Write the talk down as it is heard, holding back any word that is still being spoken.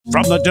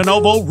From the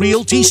Denovo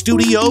Realty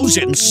Studios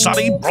in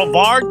sunny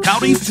Brevard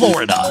County,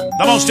 Florida,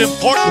 the most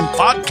important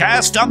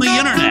podcast on the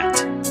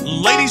internet.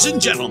 Ladies and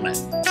gentlemen,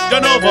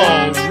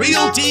 Denovo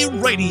Realty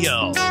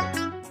Radio.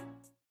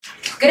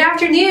 Good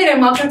afternoon and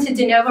welcome to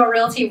Denovo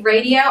Realty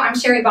Radio. I'm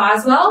Sherry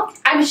Boswell.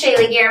 I'm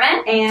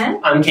Gehrman.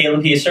 And I'm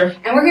Hiester.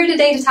 And we're here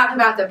today to talk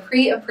about the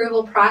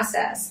pre-approval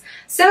process.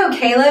 So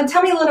Caleb,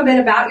 tell me a little bit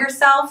about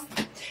yourself.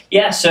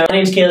 Yeah, so my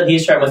name is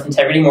Hiester. I'm with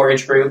Integrity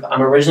Mortgage Group.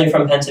 I'm originally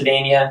from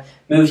Pennsylvania,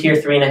 moved here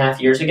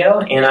 3.5 years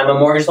ago, and I'm a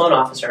mortgage loan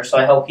officer. So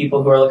I help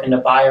people who are looking to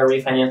buy or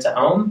refinance a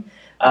home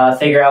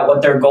figure out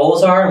what their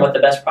goals are and what the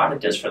best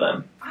product is for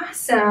them.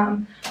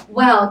 Awesome.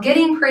 Well,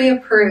 getting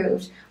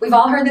pre-approved. We've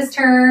all heard this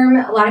term.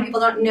 A lot of people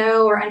don't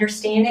know or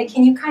understand it.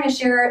 Can you kind of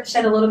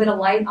shed a little bit of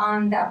light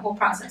on that whole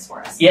process for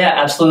us? Yeah,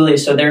 absolutely.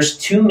 So there's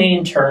two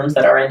main terms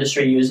that our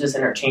industry uses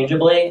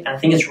interchangeably, and I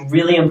think it's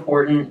really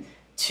important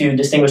to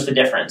distinguish the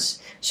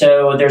difference.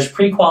 So there's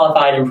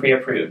pre-qualified and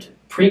pre-approved.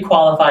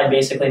 Pre-qualified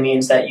basically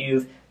means that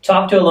you've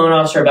talked to a loan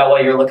officer about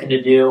what you're looking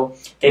to do.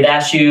 They've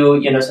asked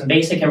you, some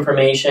basic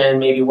information,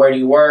 maybe where do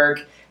you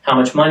work, how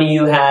much money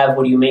you have,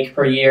 what do you make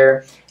per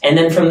year, and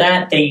then from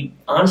that, they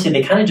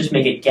kind of just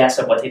make a guess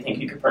of what they think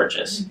you could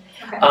purchase.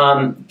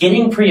 Okay.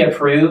 Getting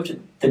pre-approved,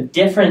 the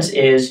difference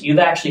is you've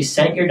actually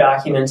sent your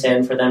documents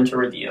in for them to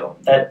review.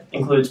 That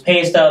includes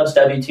pay stubs,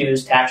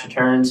 W-2s, tax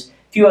returns,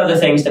 few other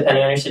things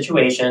depending on your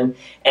situation,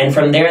 and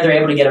from there they're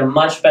able to get a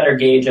much better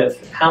gauge of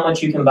how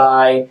much you can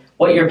buy,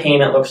 what your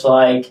payment looks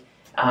like,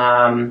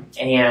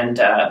 and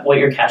what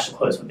your cash to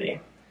close would be.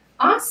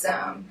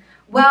 Awesome.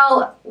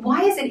 Well,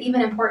 why is it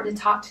even important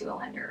to talk to a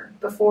lender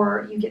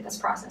before you get this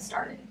process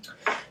started?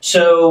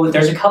 So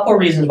there's a couple of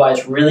reasons why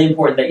it's really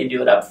important that you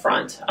do it up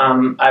front.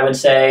 I would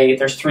say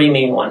there's three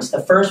main ones. The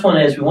first one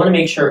is we want to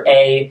make sure,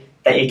 A,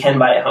 that you can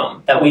buy a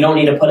home, that we don't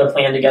need to put a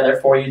plan together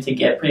for you to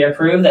get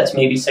pre-approved that's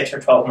maybe 6 or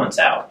 12 months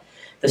out.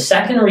 The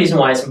second reason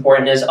why it's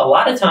important is a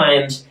lot of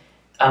times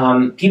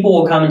people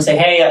will come and say,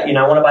 hey,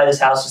 I want to buy this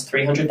house, it's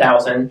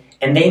 $300,000,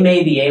 and they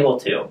may be able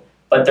to,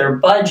 but their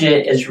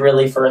budget is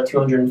really for a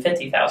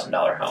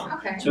 $250,000 home.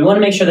 Okay. So we want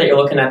to make sure that you're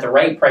looking at the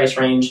right price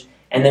range.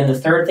 And then the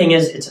third thing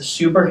is it's a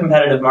super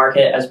competitive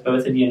market, as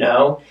both of you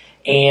know,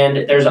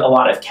 and there's a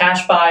lot of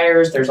cash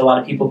buyers, there's a lot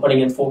of people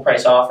putting in full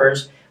price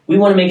offers. We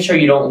want to make sure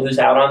you don't lose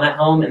out on that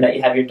home and that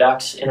you have your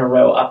ducks in a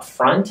row up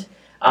front.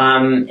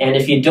 And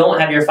if you don't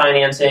have your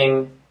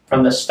financing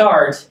from the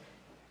start,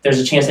 there's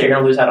a chance that you're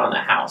going to lose out on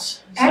that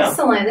house.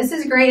 Excellent. This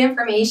is great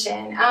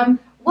information.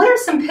 What are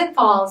some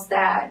pitfalls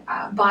that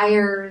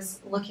buyers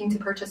looking to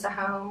purchase a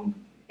home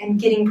and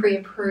getting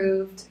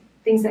pre-approved,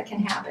 things that can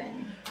happen?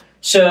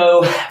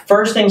 So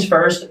first things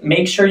first,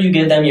 make sure you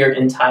give them your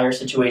entire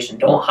situation.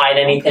 Don't hide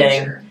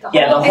anything.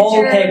 The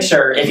whole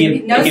picture. If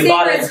you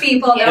bought it,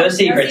 people. No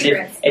secrets.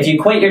 If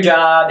you quit your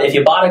job, if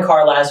you bought a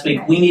car last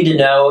week, we need to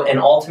know, and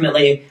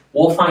ultimately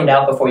we'll find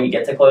out before you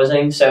get to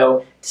closing. So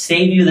to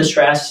save you the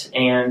stress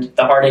and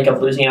the heartache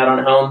of losing out on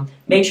a home,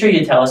 make sure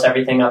you tell us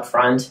everything up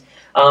front.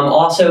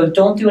 Also,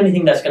 don't do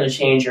anything that's going to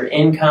change your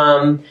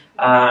income,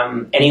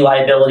 any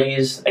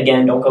liabilities.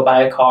 Again, don't go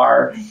buy a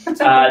car.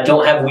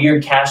 Don't have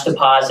weird cash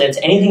deposits.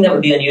 Anything that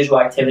would be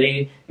unusual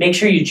activity, make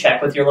sure you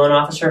check with your loan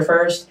officer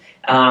first,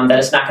 that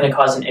it's not going to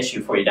cause an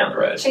issue for you down the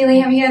road.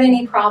 Chaleah, have you had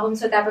any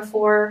problems with that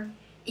before?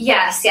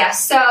 Yes.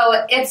 So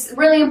it's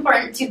really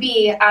important to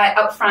be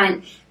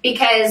upfront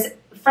because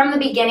from the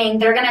beginning,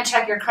 they're going to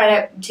check your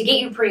credit to get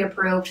you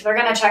pre-approved. They're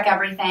going to check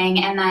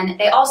everything. And then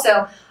they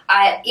also,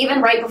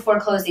 even right before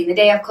closing, the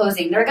day of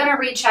closing, they're going to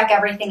recheck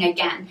everything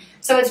again.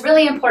 So it's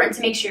really important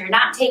to make sure you're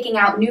not taking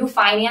out new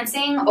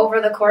financing over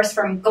the course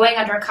from going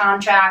under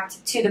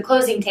contract to the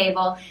closing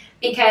table.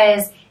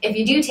 Because if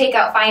you do take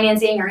out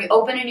financing or you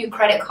open a new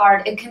credit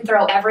card, it can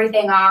throw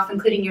everything off,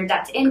 including your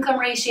debt-to-income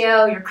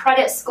ratio, your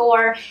credit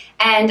score,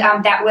 and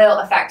that will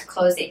affect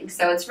closing.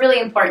 So it's really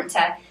important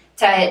to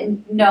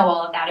know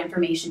all of that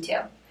information too.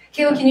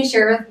 Caleb, can you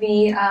share with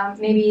me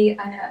maybe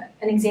an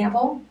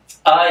example?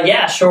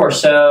 Yeah, sure.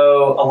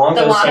 So along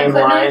those same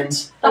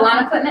lines. The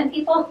lawn equipment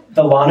people?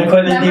 The lawn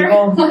equipment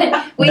people?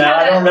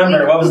 I don't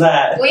remember. What was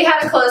that? We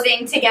had a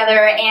closing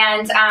together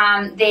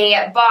and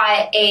they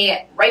bought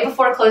right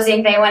before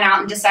closing, they went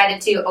out and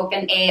decided to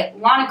open a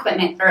lawn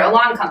equipment or a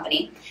lawn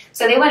company.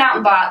 So they went out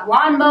and bought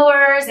lawn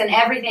mowers and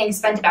everything,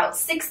 spent about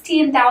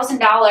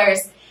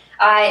 $16,000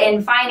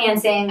 in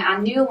financing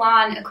on new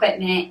lawn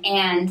equipment,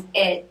 and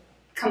it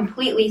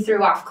completely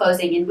threw off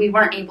closing, and we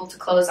weren't able to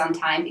close on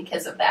time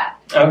because of that.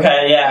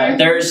 Okay, yeah. Mm-hmm.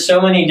 There's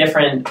so many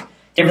different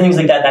things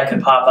like that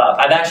could pop up.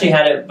 I've actually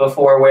had it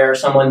before where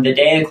someone, the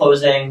day of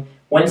closing,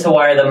 went to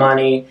wire the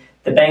money.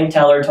 The bank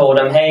teller told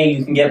them, hey,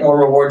 you can get more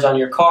rewards on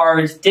your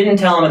cards. Didn't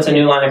tell them it's a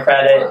new line of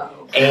credit.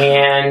 Wow.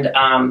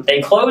 And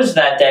they closed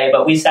that day,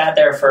 but we sat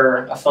there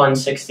for a fun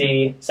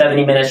 60,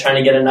 70 minutes trying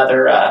to get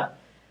another a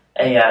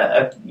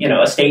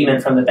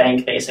statement from the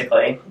bank,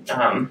 basically.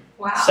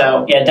 Wow.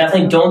 So yeah,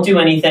 definitely don't do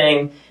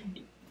anything.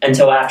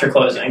 until after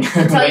closing.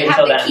 Until Wait you have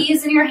until the then.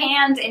 keys in your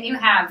hand and you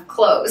have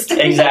closed.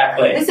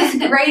 Exactly. This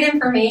is great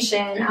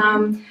information.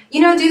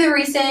 Due to the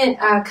recent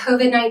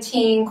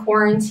COVID-19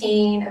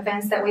 quarantine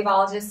events that we've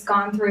all just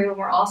gone through,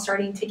 we're all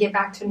starting to get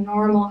back to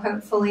normal,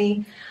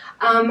 hopefully.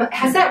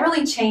 Has that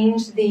really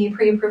changed the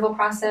pre-approval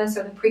process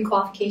or the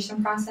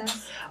pre-qualification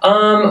process?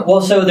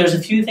 Well, so there's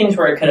a few things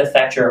where it could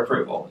affect your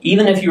approval.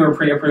 Even if you were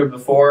pre-approved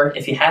before,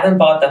 if you haven't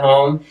bought the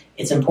home,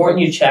 it's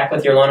important you check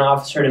with your loan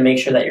officer to make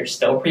sure that you're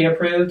still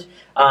pre-approved.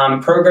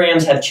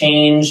 Programs have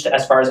changed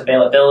as far as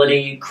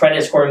availability,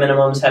 credit score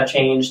minimums have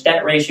changed,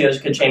 debt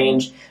ratios could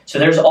change. So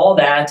there's all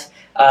that.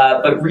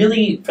 But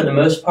really, for the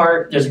most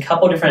part, there's a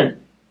couple different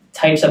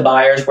types of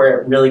buyers where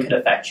it really could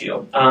affect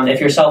you. If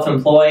you're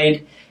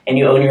self-employed and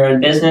you own your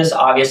own business,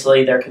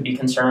 obviously there could be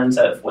concerns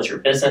of, was your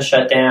business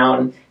shut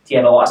down? Do you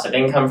have a loss of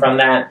income from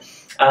that?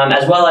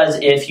 As well as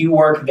if you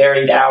work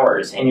varied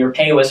hours and your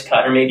pay was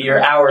cut or maybe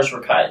your hours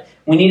were cut.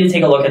 We need to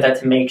take a look at that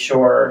to make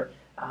sure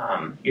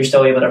you're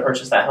still able to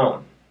purchase that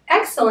home.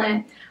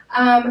 Excellent.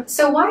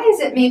 So why is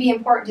it maybe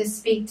important to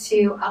speak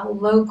to a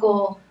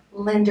local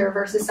lender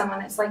versus someone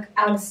that's like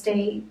out of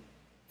state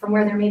from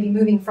where they're maybe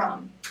moving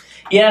from?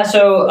 Yeah,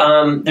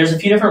 so there's a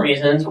few different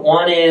reasons.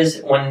 One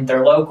is when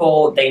they're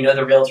local, they know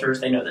the realtors,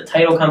 they know the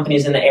title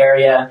companies in the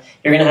area.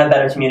 You're going to have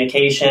better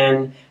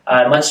communication,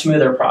 much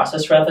smoother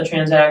process throughout the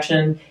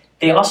transaction.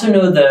 They also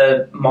know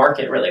the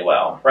market really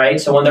well, right?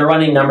 So when they're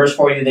running numbers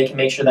for you, they can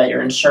make sure that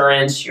your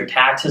insurance, your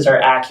taxes are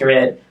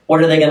accurate.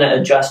 What are they going to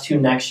adjust to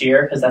next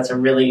year? Because that's a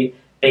really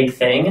big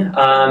thing.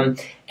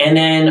 And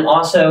then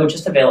also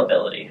just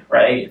availability,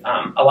 right?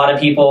 A lot of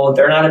people,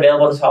 they're not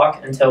available to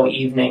talk until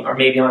evening or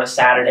maybe on a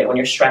Saturday when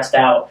you're stressed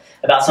out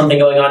about something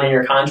going on in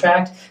your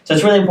contract. So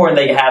it's really important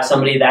that you have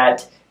somebody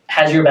that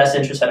has your best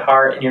interest at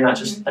heart and you're not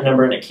just a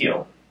number in a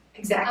queue.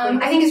 Exactly.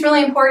 I think it's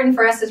really important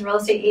for us as real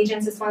estate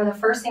agents. It's one of the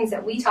first things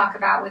that we talk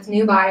about with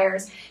new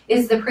buyers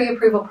is the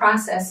pre-approval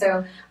process.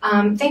 So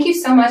thank you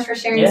so much for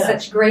sharing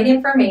such great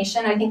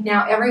information. I think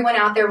now everyone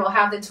out there will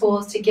have the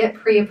tools to get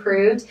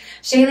pre-approved.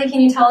 Chaleah,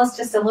 can you tell us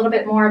just a little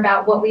bit more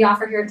about what we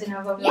offer here at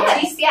Denovo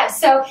Realty?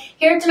 Yes. So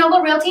here at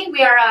Denovo Realty,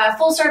 we are a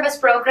full-service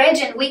brokerage,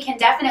 and we can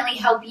definitely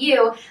help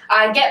you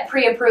get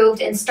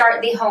pre-approved and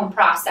start the home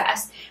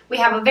process. We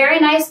have a very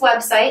nice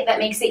website that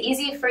makes it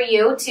easy for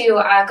you to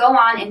go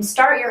on and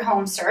start your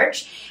home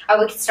search.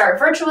 We can start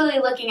virtually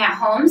looking at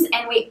homes,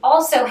 and we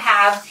also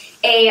have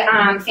a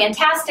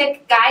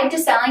fantastic guide to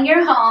selling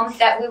your home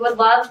that we would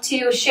love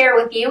to share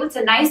with you. It's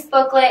a nice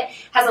booklet,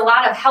 has a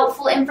lot of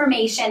helpful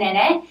information in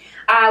it.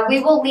 We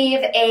will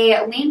leave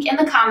a link in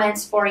the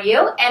comments for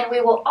you, and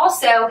we will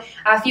also,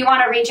 if you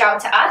want to reach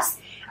out to us,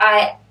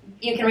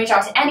 you can reach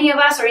out to any of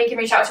us, or you can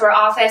reach out to our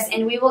office,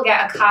 and we will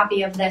get a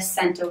copy of this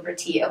sent over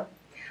to you.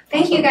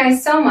 Thank you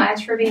guys so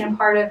much for being a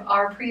part of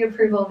our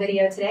pre-approval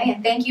video today,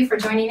 and thank you for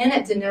joining in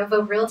at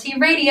Denovo Realty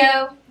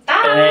Radio.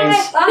 Bye!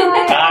 Thanks.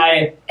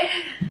 Bye!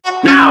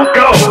 Bye! Now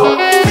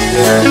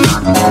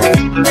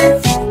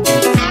go!